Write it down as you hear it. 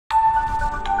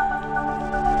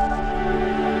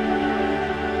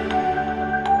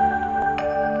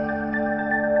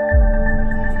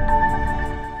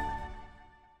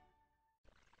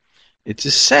It's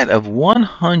a set of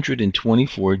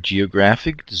 124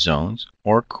 geographic zones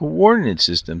or coordinate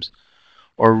systems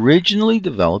originally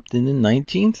developed in the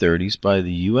 1930s by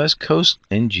the U.S. Coast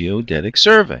and Geodetic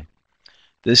Survey.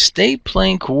 The state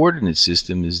plane coordinate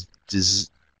system is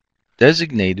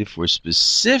designated for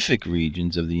specific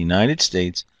regions of the United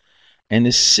States and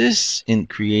assists in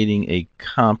creating a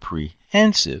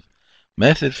comprehensive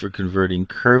method for converting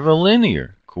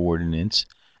curvilinear coordinates,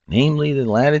 namely the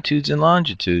latitudes and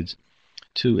longitudes,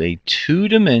 to a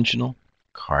two-dimensional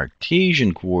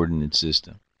Cartesian coordinate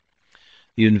system.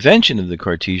 The invention of the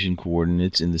Cartesian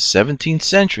coordinates in the 17th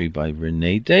century by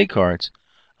René Descartes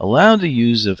allowed the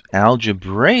use of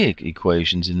algebraic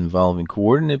equations involving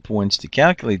coordinate points to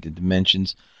calculate the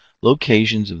dimensions,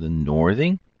 locations of the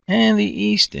northing and the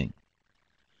easting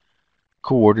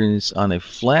coordinates on a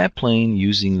flat plane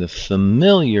using the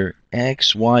familiar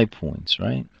XY points,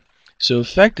 right? So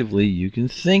effectively, you can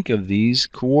think of these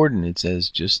coordinates as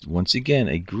just, once again,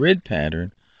 a grid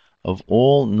pattern of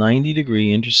all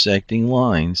 90-degree intersecting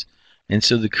lines, and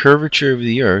so the curvature of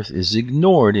the Earth is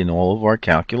ignored in all of our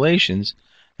calculations.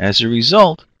 As a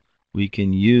result, we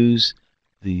can use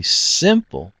the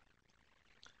simple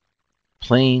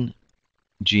plane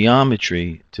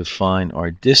geometry to find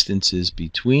our distances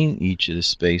between each of the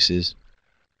spaces,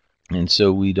 and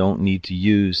so we don't need to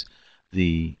use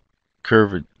the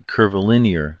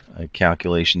curvilinear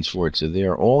calculations for it. So they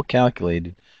are all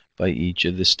calculated by each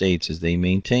of the states as they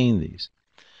maintain these.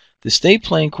 The state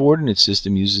plane coordinate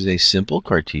system uses a simple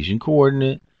Cartesian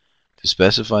coordinate to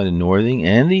specify the northing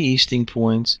and the easting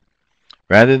points.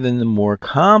 Rather than the more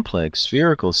complex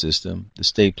spherical system, the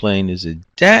state plane is a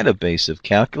database of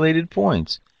calculated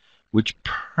points which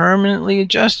permanently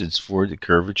adjusts for the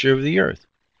curvature of the Earth.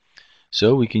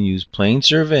 So we can use plane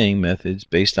surveying methods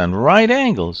based on right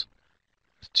angles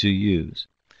to use.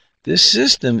 This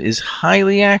system is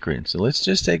highly accurate. So let's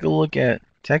just take a look at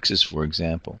Texas, for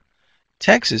example.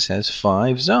 Texas has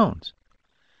 5 zones.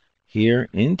 Here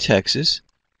in Texas,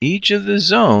 each of the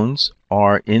zones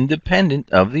are independent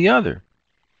of the other.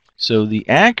 So the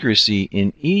accuracy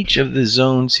in each of the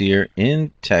zones here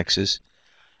in Texas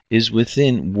is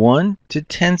within 1 to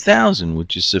 10,000,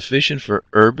 which is sufficient for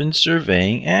urban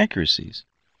surveying accuracies.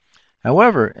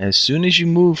 However, as soon as you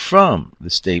move from the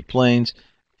state planes,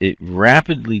 it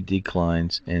rapidly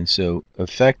declines, and so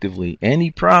effectively any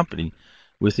property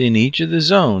within each of the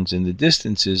zones and the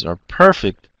distances are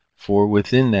perfect for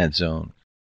within that zone.